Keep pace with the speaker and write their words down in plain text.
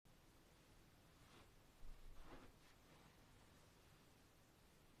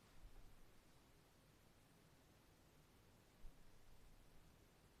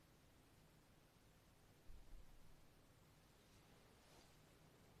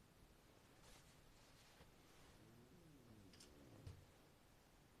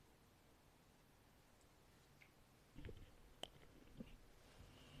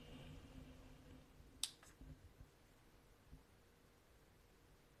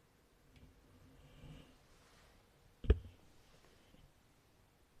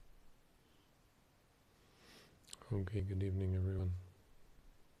Okay, good evening everyone.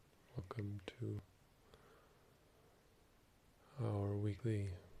 Welcome to our weekly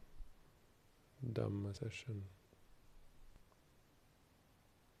Dhamma session.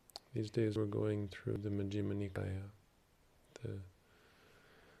 These days we're going through the Majjhima Nikaya.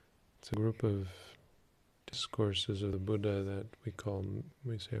 It's a group of discourses of the Buddha that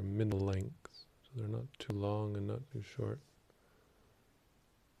we say are middle length. So they're not too long and not too short.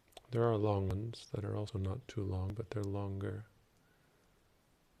 There are long ones that are also not too long, but they're longer.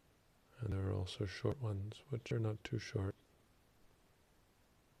 And there are also short ones, which are not too short.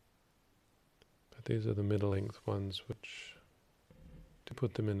 But these are the middle-length ones, which, to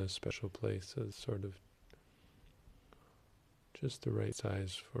put them in a special place as sort of just the right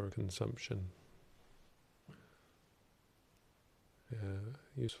size for consumption.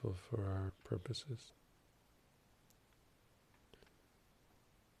 Useful for our purposes.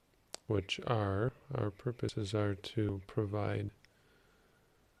 Our purposes are to provide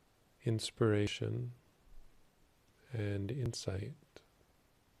inspiration and insight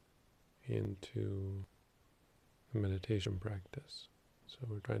into the meditation practice. So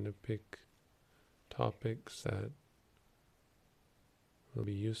we're trying to pick topics that will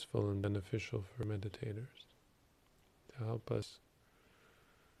be useful and beneficial for meditators to help us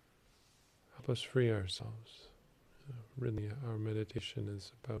free ourselves. Really, our meditation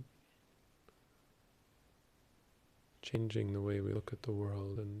is about changing the way we look at the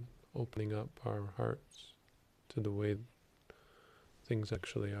world and opening up our hearts to the way things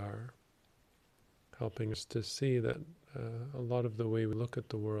actually are, helping us to see that a lot of the way we look at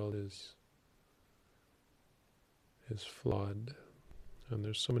the world is flawed, and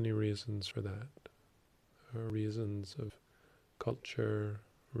there's so many reasons for that. There are reasons of culture,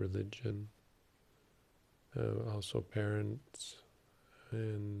 religion, also parents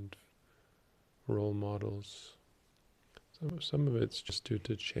and role models. Some of it's just due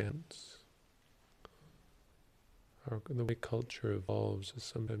to chance. The way culture evolves is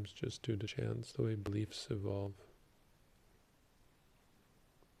sometimes just due to chance, the way beliefs evolve.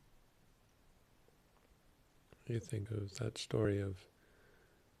 You think of that story of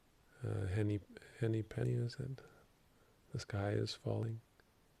Henny Penny, is it? The sky is falling.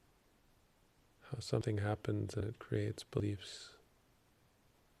 How something happens and it creates beliefs.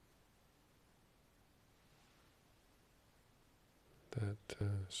 That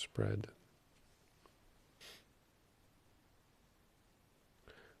spread.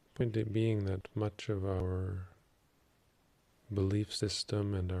 Point being that much of our belief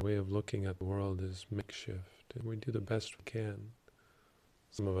system and our way of looking at the world is makeshift, and we do the best we can.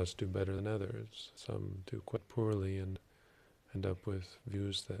 Some of us do better than others. Some do quite poorly and end up with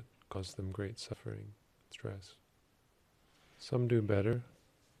views that cause them great suffering, stress. Some do better.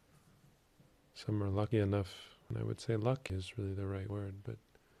 Some are lucky enough, and I would say lucky is really the right word, but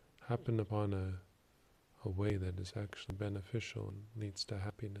happen upon a way that is actually beneficial and leads to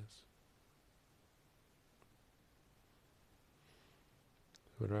happiness.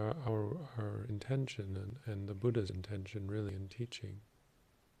 But our intention and the Buddha's intention really in teaching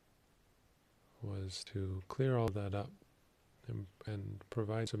was to clear all that up and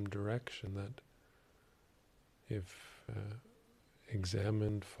provide some direction that, if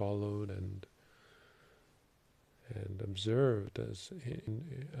examined, followed, and observed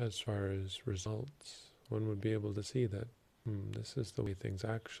as far as results, one would be able to see that this is the way things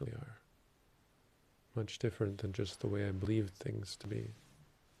actually are. Much different than just the way I believed things to be.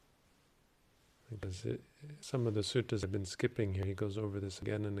 Because some of the suttas I've been skipping here, he goes over this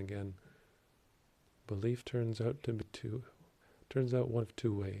again and again. Belief turns out one of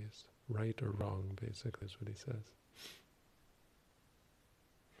two ways, right or wrong, basically is what he says.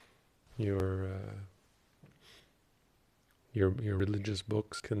 Your religious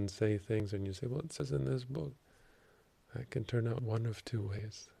books can say things, and you say, well, it says in this book. That can turn out one of two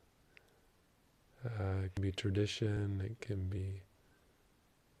ways. It can be tradition, it can be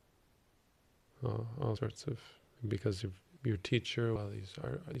all sorts of, because of your teacher, well,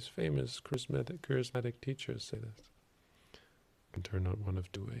 these famous charismatic teachers say this. It can turn out one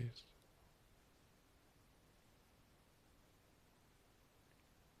of two ways.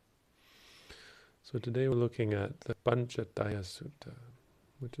 So today we're looking at the Panchataya Sutta,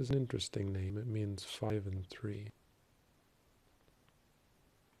 which is an interesting name. It means 5 and 3. It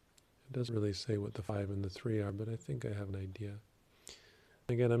doesn't really say what the 5 and the 3 are, but I think I have an idea.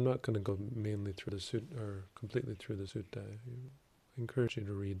 Again, I'm not going to go mainly through the sutta, or completely through the sutta. I encourage you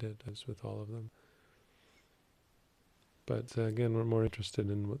to read it, as with all of them. But again, we're more interested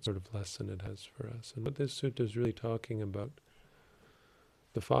in what sort of lesson it has for us. And what this sutta is really talking about,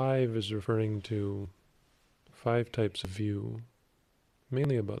 the 5 is referring to 5 types of view,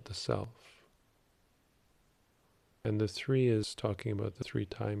 mainly about the self. And the 3 is talking about the 3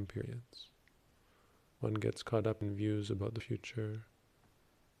 time periods. One gets caught up in views about the future,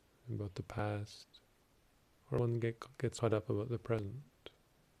 about the past, or one gets caught up about the present.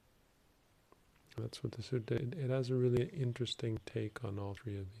 That's what the sutta, it has a really interesting take on all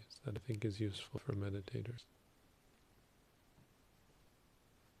 3 of these that I think is useful for meditators.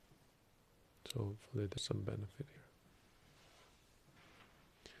 So hopefully there's some benefit here.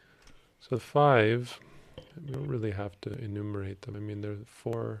 So the 5, we don't really have to enumerate them. I mean, there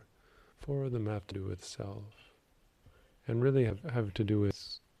are 4 of them have to do with self, and really have to do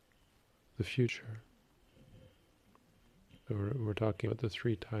with the future. So we're talking about the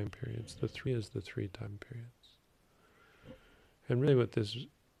 3 time periods. The 3 is the 3 time periods. And really what this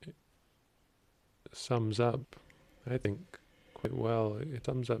sums up, I think, quite well, it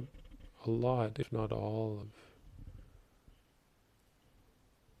sums up a lot, if not all, of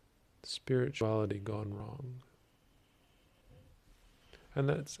spirituality gone wrong. And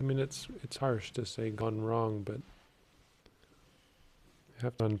that's, I mean, it's harsh to say gone wrong, but I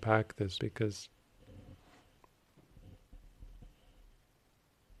have to unpack this because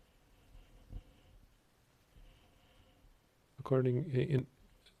in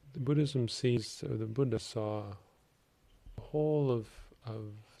Buddhism sees, or the Buddha saw, the whole of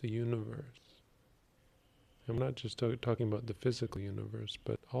the universe. I'm not just talking about the physical universe,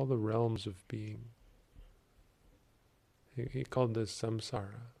 but all the realms of being. He called this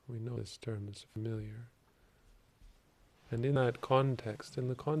samsara. We know this term is familiar. And in that context, in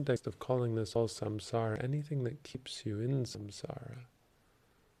the context of calling this all samsara, anything that keeps you in samsara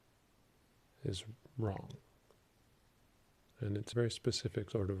is wrong. And it's a very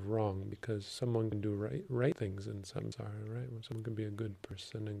specific sort of wrong, because someone can do right things in samsara, right? When someone can be a good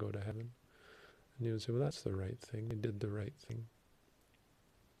person and go to heaven. And you would say, well, that's the right thing. They did the right thing.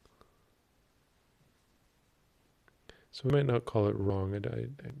 So we might not call it wrong. I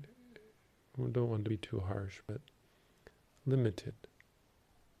don't want to be too harsh, but limited.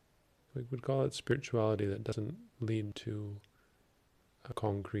 We would call it spirituality that doesn't lead to a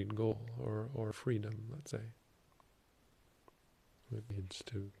concrete goal or freedom, let's say. It leads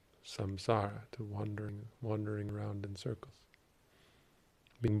to samsara, to wandering around in circles.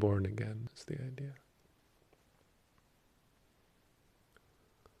 Being born again is the idea.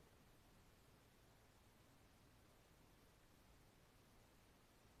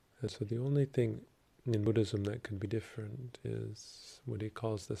 And so the only thing in Buddhism that can be different is what he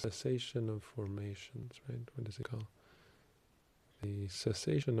calls the cessation of formations, right? What does he call? The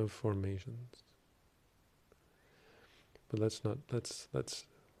cessation of formations. But let's start at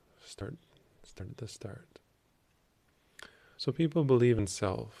the start. So people believe in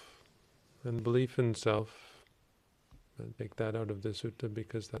self, and belief in self, and take that out of the sutta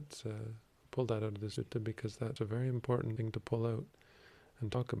because that's pull that out of the sutta because that's a very important thing to pull out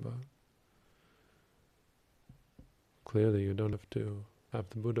and talk about. Clearly, you don't have to have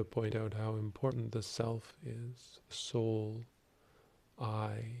the Buddha point out how important the self is, the soul,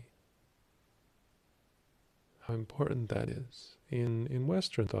 I, how important that is. In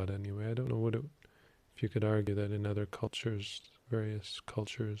Western thought anyway. I don't know if you could argue that in other cultures, various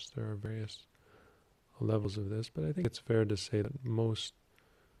cultures, there are various levels of this, but I think it's fair to say that most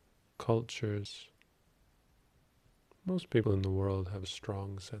cultures, most people in the world have a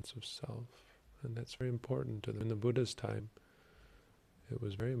strong sense of self, and that's very important to them. In the Buddha's time, it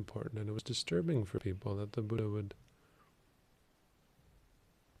was very important, and it was disturbing for people that the Buddha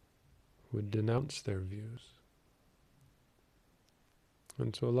would denounce their views.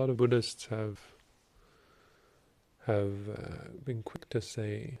 And so a lot of Buddhists have been quick to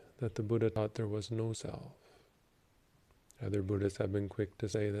say that the Buddha taught there was no self. Other Buddhists have been quick to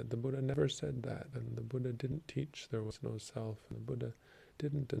say that the Buddha never said that, and the Buddha didn't teach there was no self, and the Buddha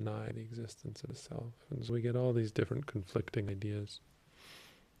didn't deny the existence of a self. And so we get all these different conflicting ideas,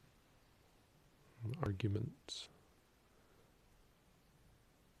 arguments.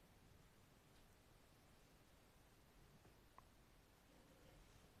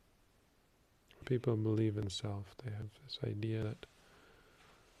 People believe in self. They have this idea that,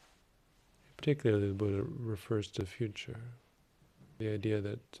 particularly the Buddha refers to the future, the idea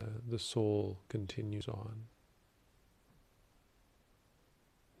that the soul continues on.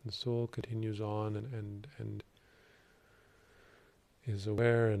 The soul continues on and is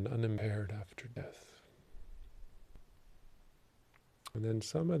aware and unimpaired after death. And then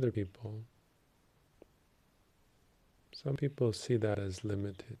some people see that as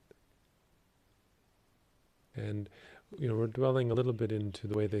limited. And we're dwelling a little bit into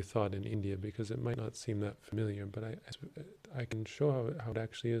the way they thought in India because it might not seem that familiar, but I can show how it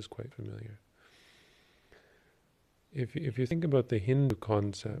actually is quite familiar. If you think about the Hindu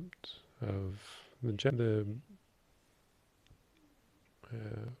concept of the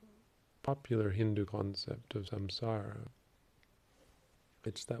popular Hindu concept of samsara,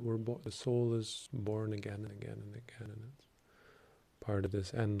 it's that the soul is born again and again and again, and it's part of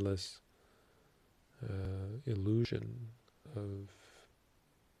this endless illusion of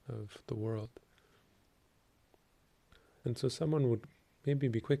the world. And so someone would maybe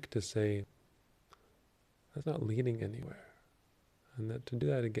be quick to say, that's not leading anywhere. And that to do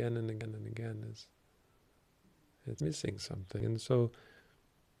that again and again and again it's missing something. And so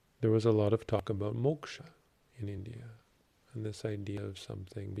there was a lot of talk about moksha in India, and this idea of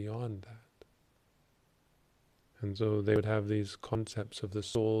something beyond that. And so they would have these concepts of the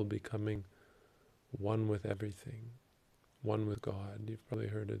soul becoming one with everything, one with God. You've probably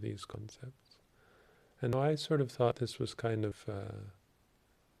heard of these concepts. And I sort of thought this was kind of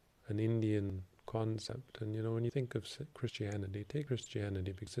an Indian concept. And when you think of Christianity, take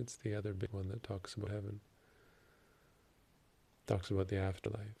Christianity because it's the other big one that talks about heaven, talks about the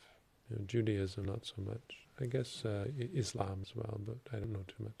afterlife. Judaism, not so much. I guess Islam as well, but I don't know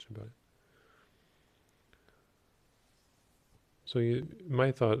too much about it. So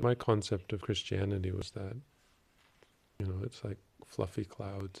my concept of Christianity was that, it's like fluffy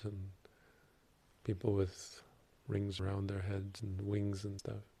clouds and people with rings around their heads and wings and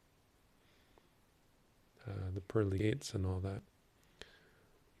stuff. The pearly gates and all that.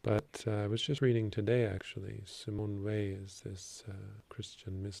 But I was just reading today, actually, Simone Weil is this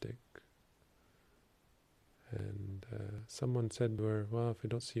Christian mystic. And someone said to her, well, if I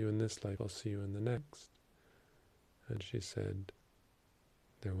don't see you in this life, I'll see you in the next. And she said,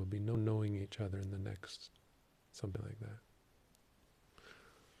 there will be no knowing each other in the next. Something like that.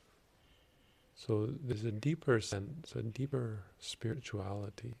 So there's a deeper sense, a deeper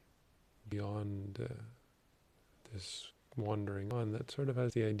spirituality beyond this wandering on that sort of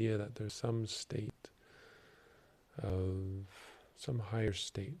has the idea that there's some state of some higher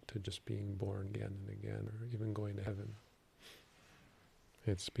state to just being born again and again, or even going to heaven.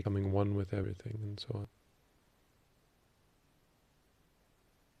 It's becoming one with everything and so on.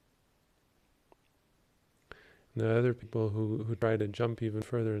 And there are other people who try to jump even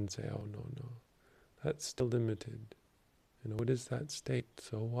further and say, oh no, that's still limited. What is that state?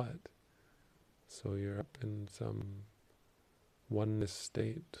 So what? So you're up in some oneness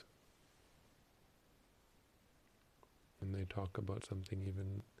state. And they talk about something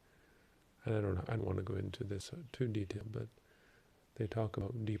even, and I don't want to go into this too detailed, but they talk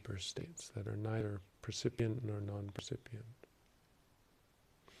about deeper states that are neither percipient nor non-percipient.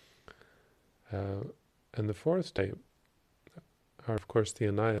 And the fourth type are, of course, the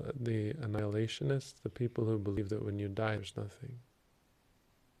annihilationists, the people who believe that when you die, there's nothing.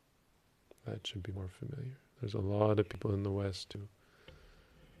 That should be more familiar. There's a lot of people in the West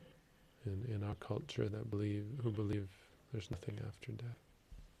in our culture that believe there's nothing after death.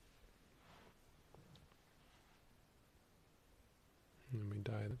 When we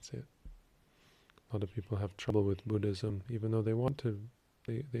die, that's it. A lot of people have trouble with Buddhism, even though they want to,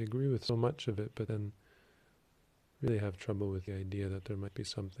 they agree with so much of it, but then really have trouble with the idea that there might be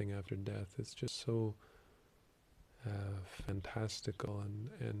something after death. It's just so fantastical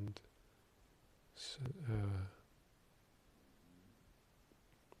and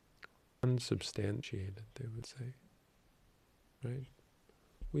unsubstantiated, they would say. Right?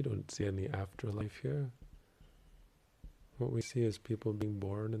 We don't see any afterlife here. What we see is people being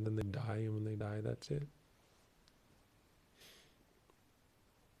born and then they die, and when they die, that's it.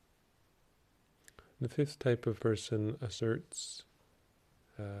 The fifth type of person asserts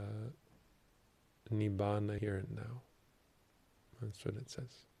nibbana here and now. That's what it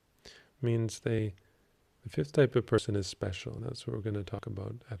says. Means the fifth type of person is special, and that's what we're going to talk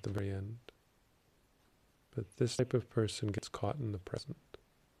about at the very end. But this type of person gets caught in the present.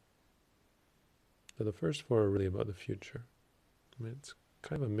 So the first four are really about the future. It's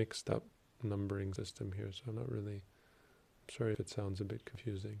kind of a mixed up numbering system here, so I'm sorry if it sounds a bit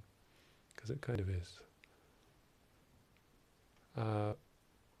confusing, because it kind of is. But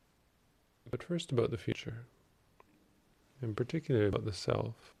first about the future, and particularly about the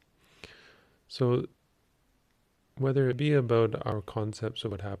self. So whether it be about our concepts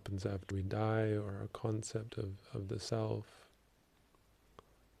of what happens after we die, or our concept of the self,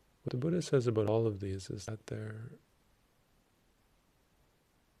 what the Buddha says about all of these is that they're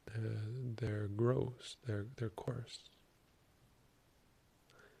gross, they're coarse.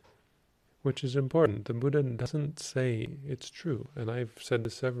 which is important. The Buddha doesn't say it's true, and I've said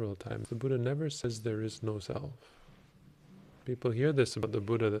this several times. The Buddha never says there is no self. People hear this about the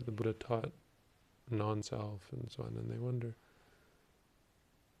Buddha, that the Buddha taught non-self and so on, and they wonder,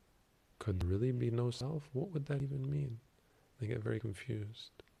 could there really be no self? What would that even mean? They get very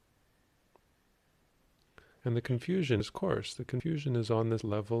confused. And the confusion is, of course, the confusion is on this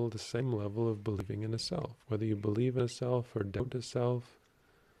level, the same level of believing in a self. Whether you believe in a self or doubt a self,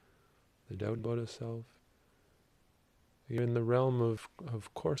 the doubt about a self, you're in the realm of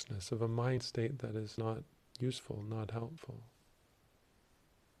coarseness, of a mind state that is not useful, not helpful.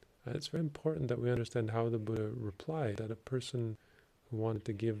 And it's very important that we understand how the Buddha replied, that a person who wanted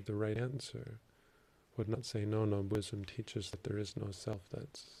to give the right answer would not say, no, Buddhism teaches that there is no self,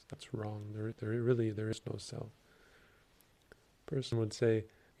 that's wrong, there is no self. A person would say,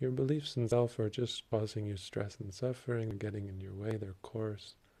 your beliefs in self are just causing you stress and suffering, getting in your way, they're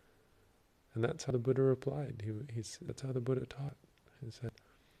coarse. And that's how the Buddha replied. That's how the Buddha taught. He said,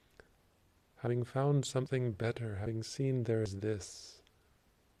 having found something better, having seen there is this,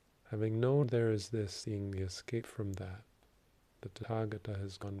 having known there is this, seeing the escape from that, the Tathagata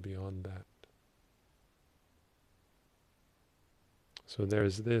has gone beyond that. So there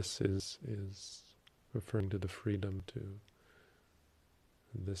is this is referring to the freedom to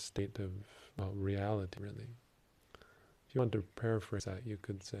this state of reality, really. If you want to paraphrase that, you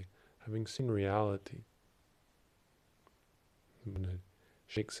could say, having seen reality, when it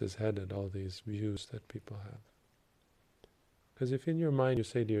shakes his head at all these views that people have. Because if in your mind you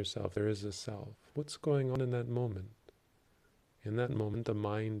say to yourself, there is a self, what's going on in that moment? In that moment, the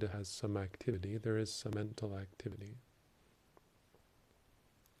mind has some activity, there is some mental activity.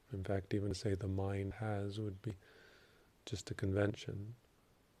 In fact, even to say the mind has would be just a convention.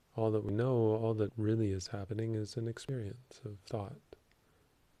 All that we know, all that really is happening is an experience of thought.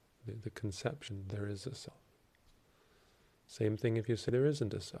 The conception, there is a self. Same thing if you say there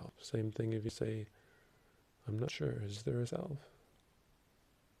isn't a self. Same thing if you say, I'm not sure, is there a self?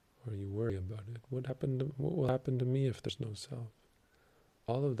 Or you worry about it. What will happen to me if there's no self?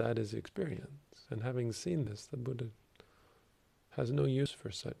 All of that is experience. And having seen this, the Buddha has no use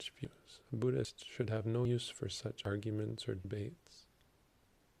for such views. A Buddhist should have no use for such arguments or debates,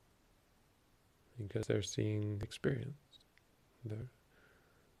 because they're seeing experience.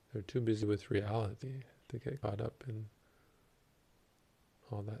 They're too busy with reality to get caught up in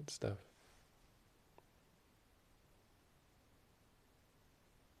all that stuff.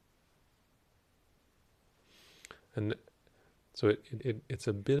 And so it's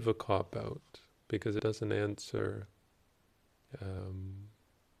a bit of a cop-out, because it doesn't answer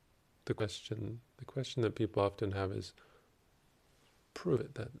the question. The question that people often have is, prove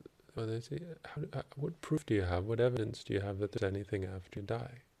it. That when they say, what proof do you have? What evidence do you have that there's anything after you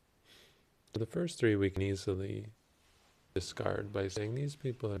die? So the first three we can easily discard by saying these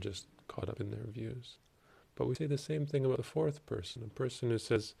people are just caught up in their views. But we say the same thing about the fourth person, a person who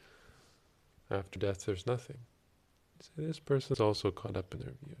says after death there's nothing. So this person is also caught up in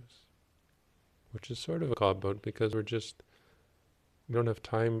their views, which is sort of a cop-out, because we don't have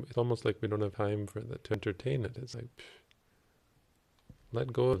time. It's almost like we don't have time for that to entertain it. It's like,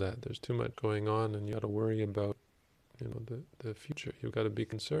 let go of that. There's too much going on, and you got to worry about, the future. You've got to be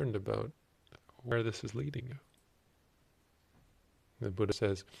concerned about where this is leading you. The Buddha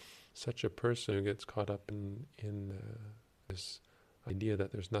says, such a person who gets caught up in this idea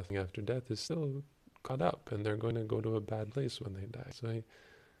that there's nothing after death is still caught up, and they're going to go to a bad place when they die. So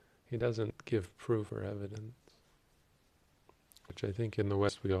he doesn't give proof or evidence, which I think in the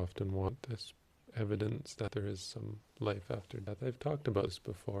West we often want, this evidence that there is some life after death. I've talked about this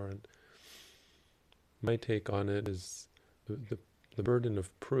before, and my take on it is the burden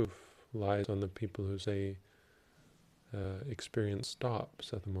of proof lies on the people who say experience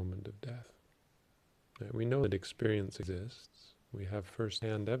stops at the moment of death. Right? We know that experience exists. We have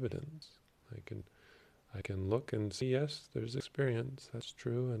first-hand evidence. I can look and see, yes, there's experience, that's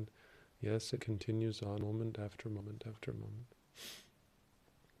true, and yes, it continues on moment after moment after moment.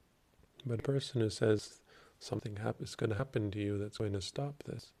 But a person who says something is going to happen to you that's going to stop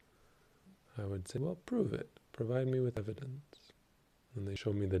this, I would say, well, prove it. Provide me with evidence. And they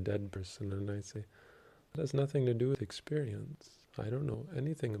show me the dead person, and I say, that has nothing to do with experience. I don't know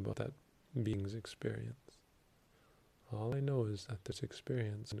anything about that being's experience. All I know is that there's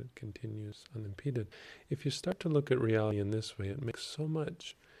experience, and it continues unimpeded. If you start to look at reality in this way, it makes so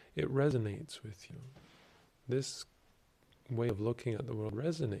much, it resonates with you. This way of looking at the world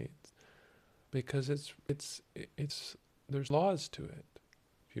resonates, because there's laws to it.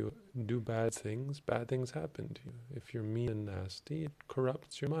 If you do bad things happen to you. If you're mean and nasty, it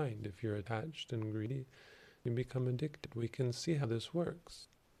corrupts your mind. If you're attached and greedy, you become addicted. We can see how this works.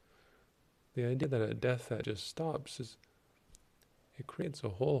 The idea that a death that just stops it creates a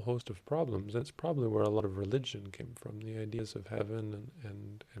whole host of problems. That's probably where a lot of religion came from, the ideas of heaven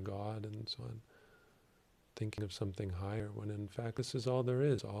and God and so on. Thinking of something higher, when in fact this is all there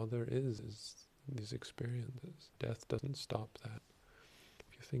is. All there is these experiences. Death doesn't stop that.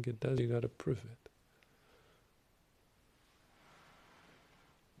 If you think it does, you got to prove it.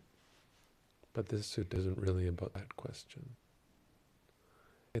 But this suit isn't really about that question.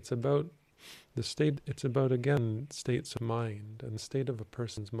 It's about the state, it's about, again, states of mind, and the state of a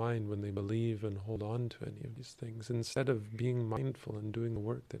person's mind when they believe and hold on to any of these things, instead of being mindful and doing the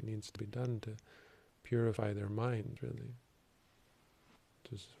work that needs to be done to purify their mind, really.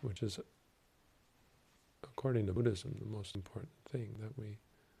 Which is, according to Buddhism, the most important thing, that we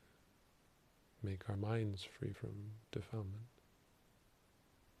make our minds free from defilement.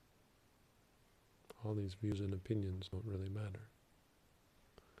 All these views and opinions don't really matter.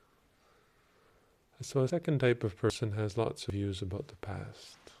 So a second type of person has lots of views about the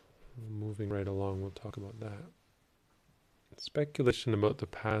past. Moving right along, we'll talk about that. Speculation about the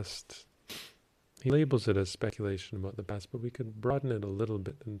past, he labels it as speculation about the past, but we could broaden it a little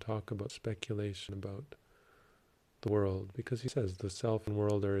bit and talk about speculation about the world, because he says the self and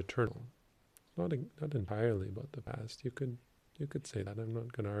world are eternal. Not entirely about the past. You could say that. I'm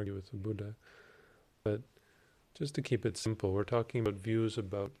not going to argue with the Buddha, but just to keep it simple, we're talking about views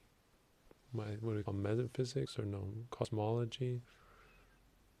about what do we call metaphysics, or no, cosmology.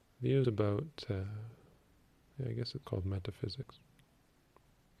 Views about, I guess it's called metaphysics.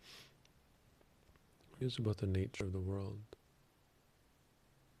 Views about the nature of the world.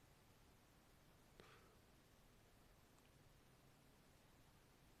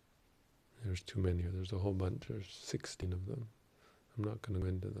 There's too many, there's a whole bunch, there's 16 of them. I'm not going to go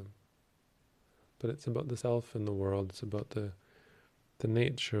into them. But it's about the self and the world, it's about the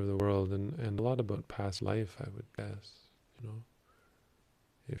nature of the world, and a lot about past life, I would guess,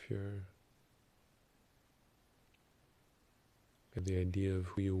 if you have the idea of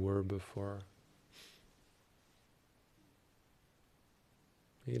who you were before.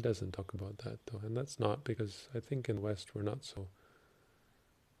 He doesn't talk about that though, and that's not because I think in the West we're not so.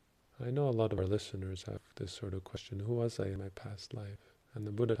 I know a lot of our listeners have this sort of question, who was I in my past life? And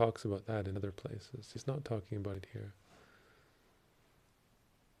the Buddha talks about that in other places. He's not talking about it here.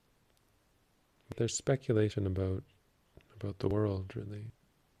 There's speculation about the world, really.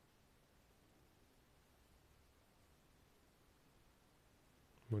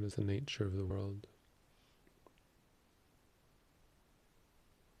 What is the nature of the world?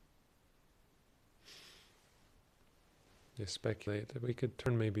 They speculate that we could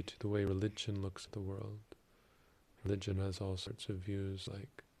turn maybe to the way religion looks at the world. Religion has all sorts of views,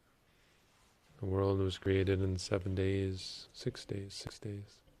 like the world was created in 7 days, 6 days, 6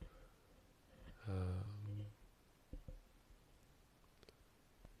 days.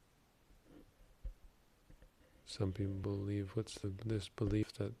 Some people believe, this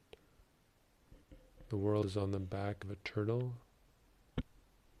belief that the world is on the back of a turtle?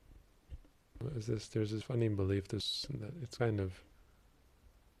 What is this? There's this funny belief that it's kind of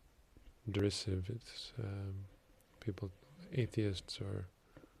derisive. It's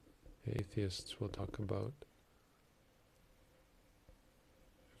atheists will talk about,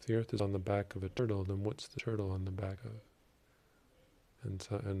 if the earth is on the back of a turtle, then what's the turtle on the back of?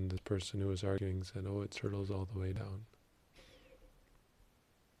 And the person who was arguing said, oh, it turtles all the way down.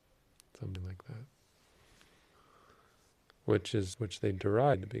 Something like that. Which they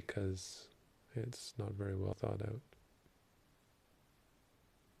deride because it's not very well thought out.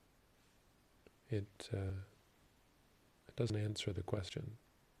 It doesn't answer the question.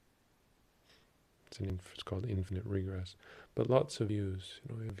 It's called infinite regress. But lots of views,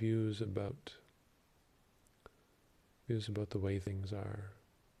 views about the way things are,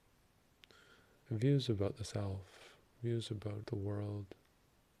 views about the self, views about the world.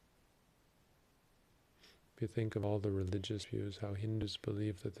 If you think of all the religious views, how Hindus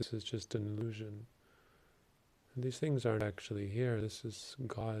believe that this is just an illusion. And these things aren't actually here. This is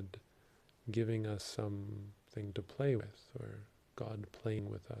God giving us something to play with, or God playing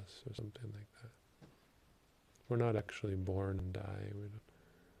with us, or something like that. We're not actually born and die. We're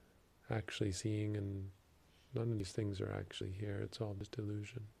not actually seeing, and none of these things are actually here. It's all just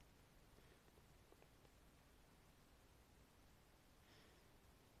illusion.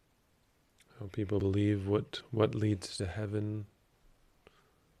 How people believe what leads to heaven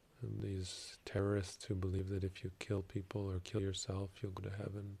these terrorists who believe that if you kill people or kill yourself, you'll go to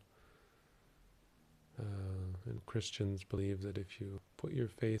heaven. And Christians believe that if you put your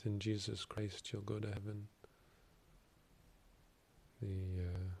faith in Jesus Christ, you'll go to heaven.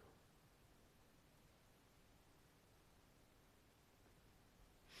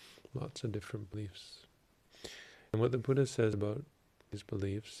 Lots of different beliefs. And what the Buddha says about these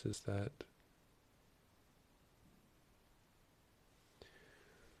beliefs is that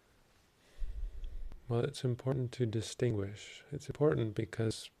it's important to distinguish. It's important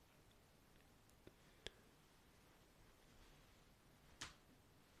because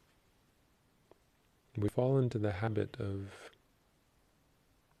we fall into the habit of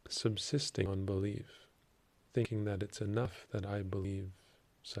subsisting on belief, thinking that it's enough that I believe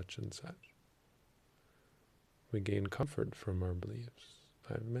such and such. We gain comfort from our beliefs.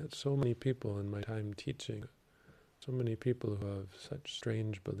 I've met so many people in my time teaching, so many people who have such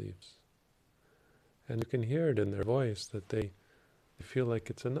strange beliefs. And you can hear it in their voice that they feel like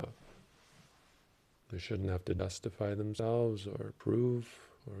it's enough. They shouldn't have to justify themselves or prove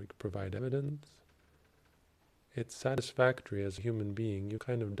or provide evidence. It's satisfactory as a human being. You've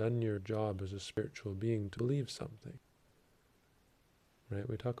kind of done your job as a spiritual being to believe something. Right?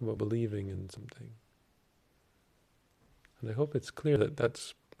 We talk about believing in something. And I hope it's clear that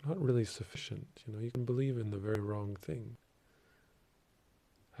that's not really sufficient. You can believe in the very wrong thing.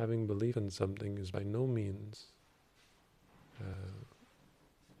 Having belief in something is by no means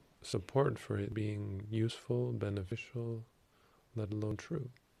support for it being useful, beneficial, let alone true.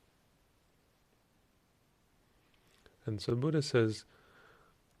 And so the Buddha says,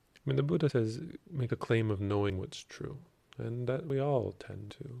 make a claim of knowing what's true. And that we all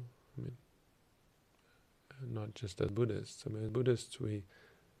tend to. Not just as Buddhists. As Buddhists we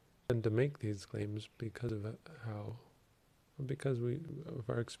tend to make these claims because of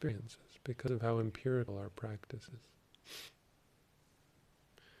our experiences, because of how empirical our practice is.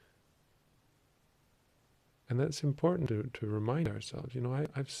 And that's important to remind ourselves,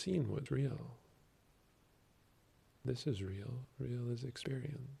 I've seen what's real. This is real. Real is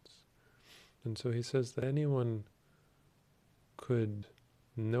experience. And so he says that anyone could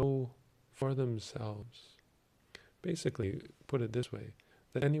know for themselves, basically, put it this way,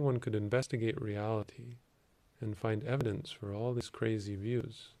 that anyone could investigate reality and find evidence for all these crazy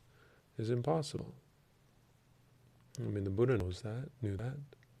views is impossible. The Buddha knew that.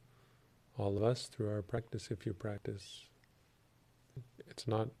 All of us, through our practice, if you practice,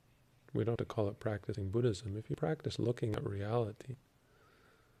 we don't have to call it practicing Buddhism. If you practice looking at reality,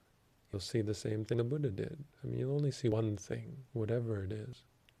 you'll see the same thing the Buddha did. You'll only see one thing, whatever it is.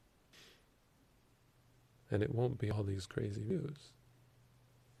 And it won't be all these crazy views,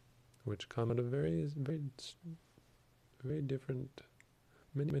 which come out of very, very, very different,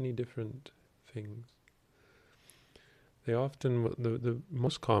 many different things. They often, the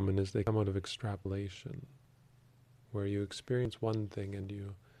most common is they come out of extrapolation, where you experience one thing and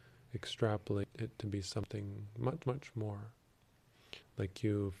you extrapolate it to be something much, much more. Like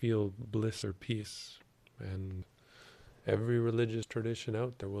you feel bliss or peace, and every religious tradition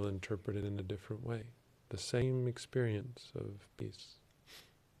out there will interpret it in a different way. The same experience of peace.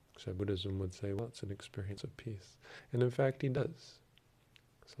 So Buddhism would say, well, it's an experience of peace. And in fact, he does.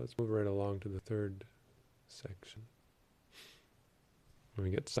 So let's move right along to the third section. When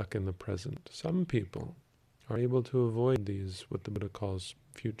we get stuck in the present, some people are able to avoid these, what the Buddha calls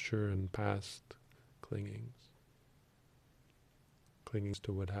future and past clingings. Clingings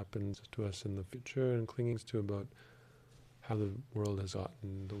to what happens to us in the future, and clingings to about how the world has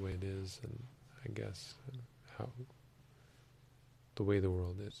gotten the way it is, and I guess how the way the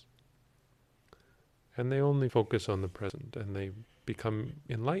world is. And they only focus on the present, and they become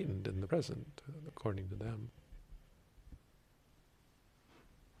enlightened in the present, according to them.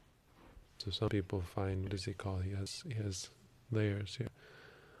 So some people find, what does he call? He has layers here.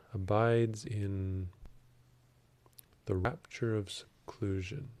 Abides in the rapture of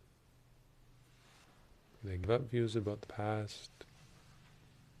seclusion. They give up views about the past.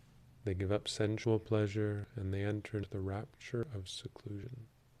 They give up sensual pleasure, and they enter into the rapture of seclusion.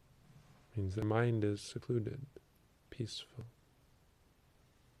 It means their mind is secluded, peaceful.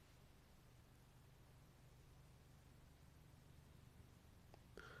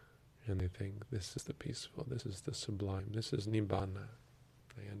 And they think, this is the peaceful, this is the sublime, this is Nibbana.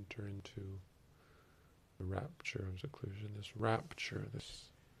 They enter into the rapture of seclusion, this rapture, this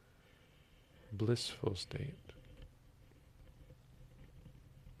blissful state.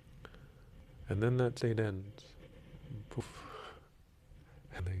 And then that state ends. Poof.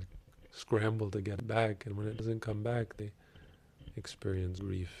 And they scramble to get back, and when it doesn't come back, they experience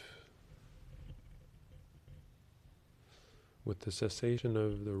grief. With the cessation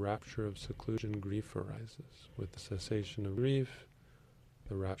of the rapture of seclusion, grief arises. With the cessation of grief,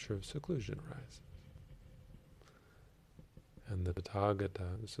 the rapture of seclusion arises. And the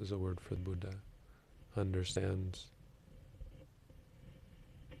Tathagata, this is a word for the Buddha, understands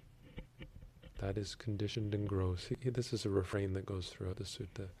that is conditioned and gross. This is a refrain that goes throughout the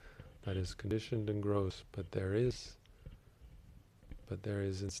sutta. That is conditioned and gross, but there is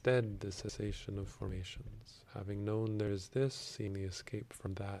instead the cessation of formations. Having known there is this, seeing the escape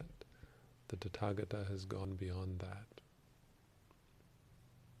from that, the Tathagata has gone beyond that.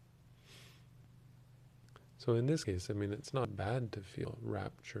 So in this case, it's not bad to feel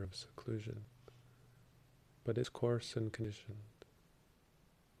rapture of seclusion, but it's coarse and conditioned.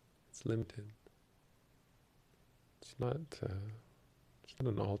 It's limited. It's not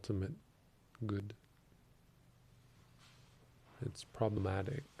an ultimate good. It's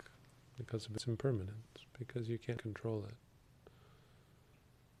problematic because of its impermanence, because you can't control it.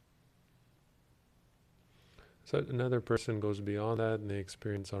 So another person goes beyond that and they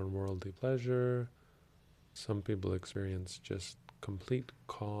experience unworldly pleasure. Some people experience just complete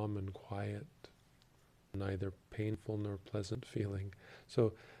calm and quiet, neither painful nor pleasant feeling.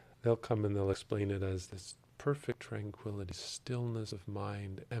 So they'll come and they'll explain it as this perfect tranquility, stillness of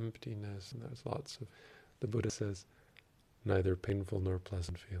mind, emptiness, and there's lots of, the Buddha says, neither painful nor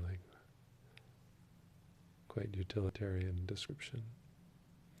pleasant feeling. Quite utilitarian description,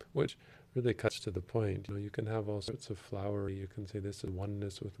 which really cuts to the point. You can have all sorts of flowery, you can say this is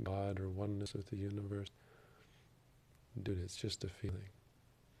oneness with God or oneness with the universe. Dude, it's just a feeling.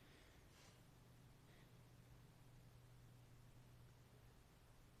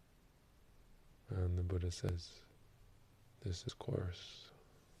 And the Buddha says, this is coarse.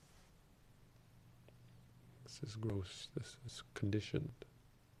 This is gross. This is conditioned.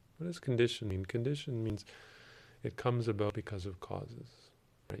 What does condition mean? Condition means it comes about because of causes.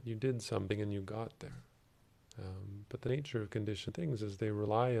 Right? You did something and you got there. But the nature of conditioned things is they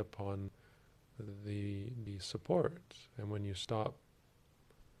rely upon the support. And when you stop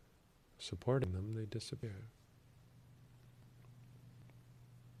supporting them, they disappear.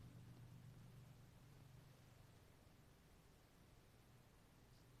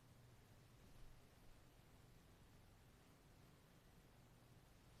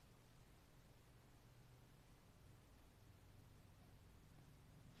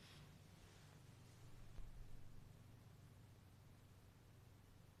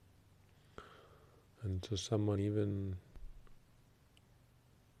 And so someone even,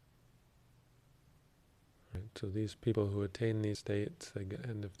 right, so these people who attain these states,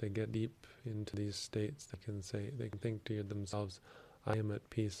 and if they get deep into these states, they can think to themselves, I am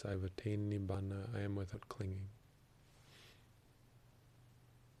at peace, I've attained Nibbana, I am without clinging.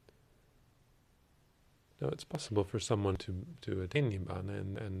 Now it's possible for someone to attain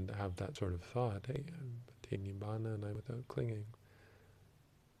Nibbana and have that sort of thought, hey, I've attained Nibbana and I'm without clinging.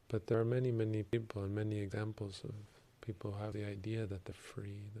 But there are many, many people and many examples of people who have the idea that they're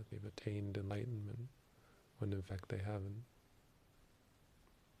free, that they've attained enlightenment, when in fact they haven't.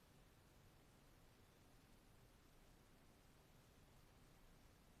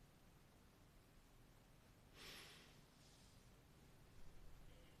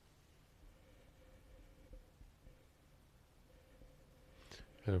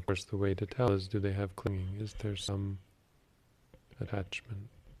 And of course the way to tell is, do they have clinging? Is there some attachment?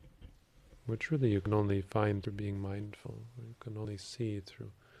 Which really you can only find through being mindful. You can only see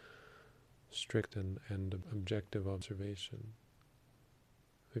through strict and objective observation.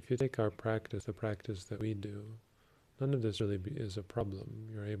 If you take our practice, the practice that we do, none of this really is a problem.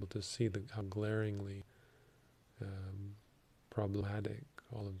 You're able to see how glaringly problematic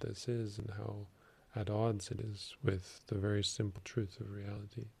all of this is and how at odds it is with the very simple truth of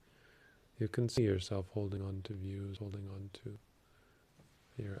reality. You can see yourself holding on to views, holding on to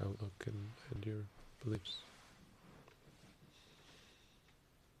your outlook and your beliefs.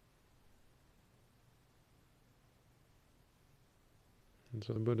 And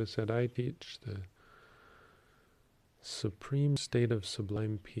so the Buddha said, I teach the supreme state of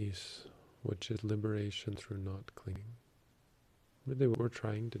sublime peace, which is liberation through not clinging. Really what we're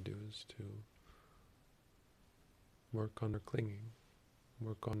trying to do is to work on our clinging,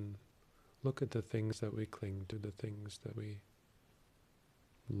 look at the things that we cling to, the things that we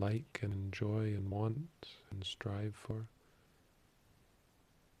like and enjoy and want and strive for,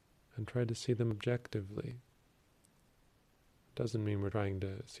 and try to see them objectively. Doesn't mean we're trying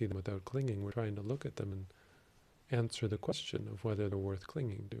to see them without clinging. We're trying to look at them and answer the question of whether they're worth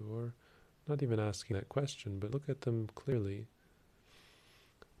clinging to, or not even asking that question, but look at them clearly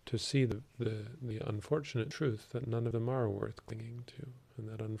to see the unfortunate truth that none of them are worth clinging to, and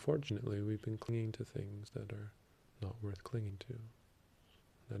that unfortunately we've been clinging to things that are not worth clinging to,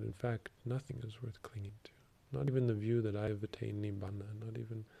 that in fact nothing is worth clinging to. Not even the view that I have attained Nibbana, not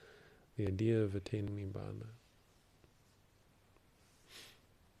even the idea of attaining Nibbana.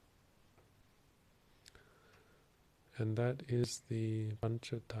 And that is the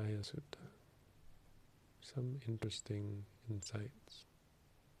Panchataya Sutta. Some interesting insights.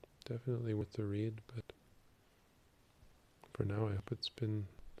 Definitely worth the read, but for now I hope it's been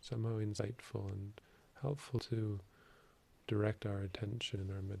somehow insightful and helpful to direct our attention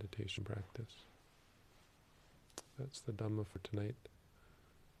in our meditation practice. That's the Dhamma for tonight.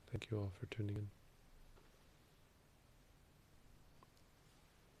 Thank you all for tuning in.